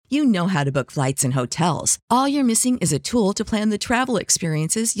You know how to book flights and hotels. All you're missing is a tool to plan the travel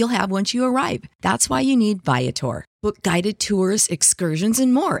experiences you'll have once you arrive. That's why you need Viator. Book guided tours, excursions,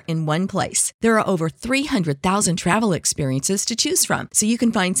 and more in one place. There are over 300,000 travel experiences to choose from, so you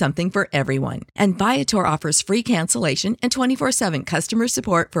can find something for everyone. And Viator offers free cancellation and 24/7 customer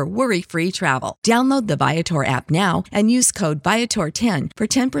support for worry-free travel. Download the Viator app now and use code Viator10 for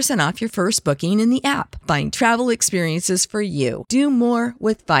 10% off your first booking in the app. Find travel experiences for you. Do more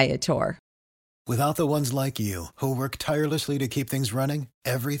with Viator. Without the ones like you, who work tirelessly to keep things running,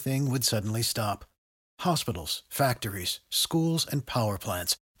 everything would suddenly stop. Hospitals, factories, schools, and power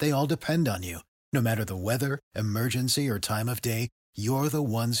plants, they all depend on you. No matter the weather, emergency, or time of day, you're the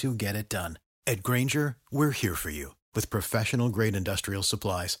ones who get it done. At Grainger, we're here for you with professional-grade industrial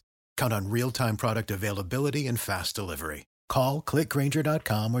supplies. Count on real-time product availability and fast delivery. Call, click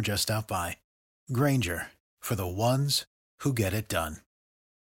Grainger.com, or just stop by. Grainger, for the ones who get it done.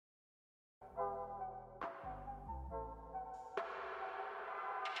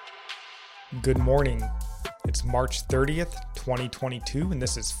 Good morning. It's March 30th, 2022, and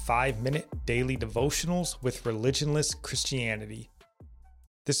this is 5-Minute Daily Devotionals with Religionless Christianity.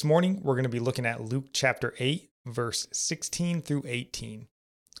 This morning, we're going to be looking at Luke chapter 8, verse 16 through 18.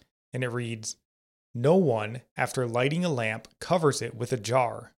 And it reads, "No one, after lighting a lamp, covers it with a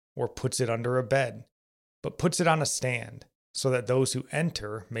jar or puts it under a bed, but puts it on a stand, so that those who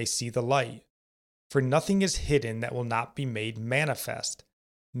enter may see the light. For nothing is hidden that will not be made manifest,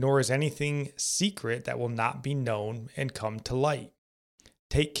 nor is anything secret that will not be known and come to light.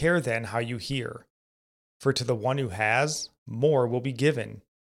 Take care then how you hear. For to the one who has, more will be given,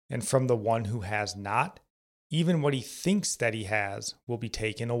 and from the one who has not, even what he thinks that he has will be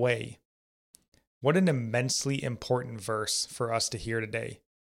taken away." What an immensely important verse for us to hear today.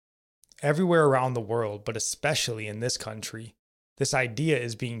 Everywhere around the world, but especially in this country, this idea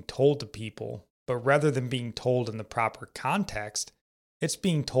is being told to people, but rather than being told in the proper context, it's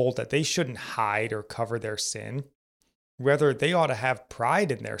being told that they shouldn't hide or cover their sin. Rather, they ought to have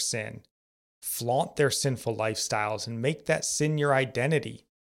pride in their sin, flaunt their sinful lifestyles, and make that sin your identity.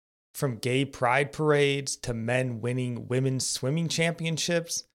 From gay pride parades to men winning women's swimming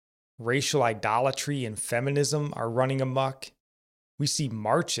championships, racial idolatry and feminism are running amok. We see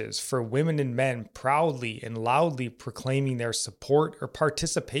marches for women and men proudly and loudly proclaiming their support or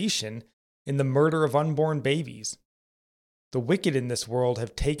participation in the murder of unborn babies. The wicked in this world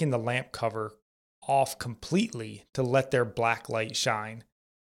have taken the lamp cover off completely to let their black light shine.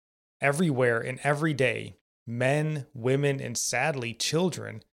 Everywhere and every day, men, women, and sadly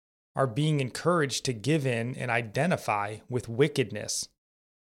children are being encouraged to give in and identify with wickedness.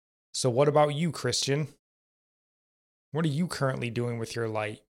 So what about you, Christian? What are you currently doing with your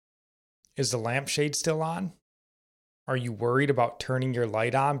light? Is the lampshade still on? Are you worried about turning your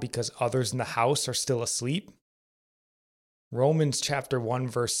light on because others in the house are still asleep? Romans chapter 1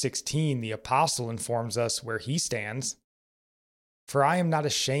 verse 16, the apostle informs us where he stands. "For I am not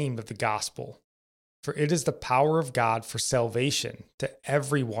ashamed of the gospel, for it is the power of God for salvation to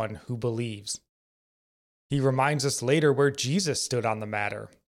everyone who believes." He reminds us later where Jesus stood on the matter.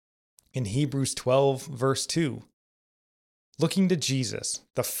 In Hebrews 12 verse 2, "Looking to Jesus,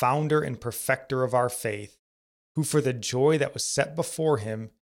 the founder and perfecter of our faith, who for the joy that was set before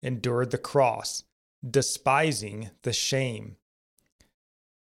him endured the cross, despising the shame."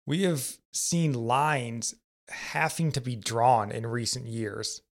 We have seen lines having to be drawn in recent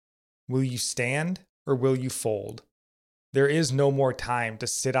years. Will you stand or will you fold? There is no more time to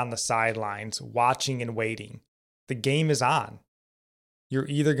sit on the sidelines watching and waiting. The game is on. You're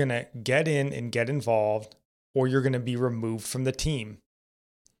either going to get in and get involved, or you're going to be removed from the team.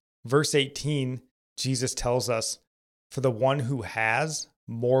 Verse 18, Jesus tells us, "For the one who has,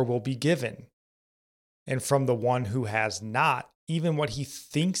 more will be given. And from the one who has not, even what he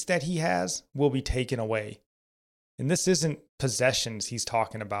thinks that he has will be taken away." And this isn't possessions he's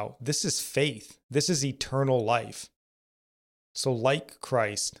talking about. This is faith. This is eternal life. So like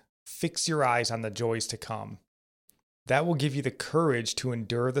Christ, fix your eyes on the joys to come. That will give you the courage to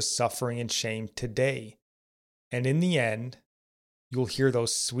endure the suffering and shame today. And in the end, you'll hear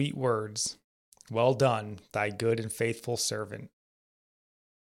those sweet words, "Well done, thy good and faithful servant."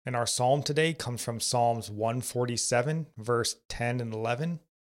 And our psalm today comes from Psalms 147, verse 10 and 11.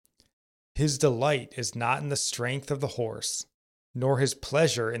 "His delight is not in the strength of the horse, nor his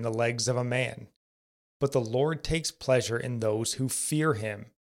pleasure in the legs of a man. But the Lord takes pleasure in those who fear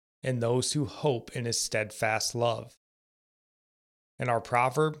him, and those who hope in his steadfast love." And our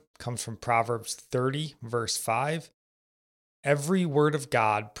proverb comes from Proverbs 30, verse 5. "Every word of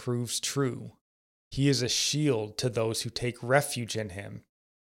God proves true. He is a shield to those who take refuge in him.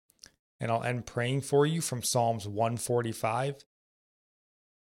 And I'll end praying for you from Psalms 145.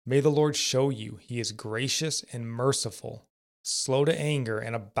 May the Lord show you he is gracious and merciful, slow to anger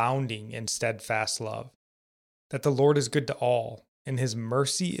and abounding in steadfast love, that the Lord is good to all, and his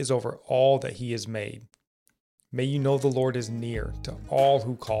mercy is over all that he has made. May you know the Lord is near to all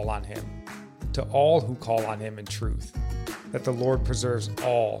who call on him, to all who call on him in truth, that the Lord preserves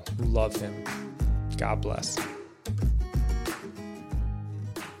all who love him. God bless.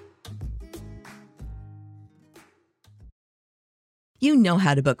 You know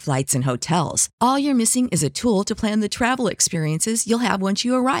how to book flights and hotels. All you're missing is a tool to plan the travel experiences you'll have once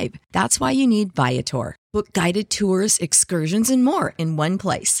you arrive. That's why you need Viator. Book guided tours, excursions, and more in one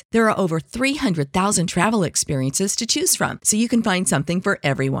place. There are over 300,000 travel experiences to choose from, so you can find something for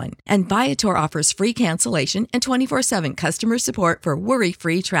everyone. And Viator offers free cancellation and 24/7 customer support for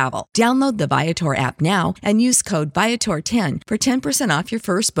worry-free travel. Download the Viator app now and use code Viator10 for 10% off your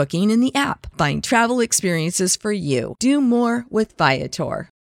first booking in the app. Find travel experiences for you. Do more with Viator.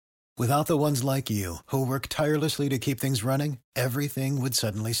 Without the ones like you, who work tirelessly to keep things running, everything would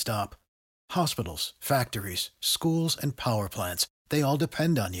suddenly stop. Hospitals, factories, schools, and power plants, they all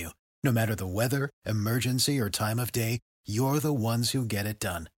depend on you. No matter the weather, emergency, or time of day, you're the ones who get it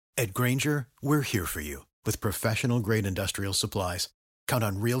done. At Grainger, we're here for you with professional-grade industrial supplies. Count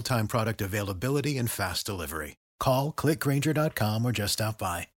on real-time product availability and fast delivery. Call, click Grainger.com, or just stop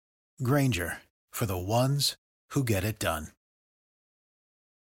by. Grainger, for the ones who get it done.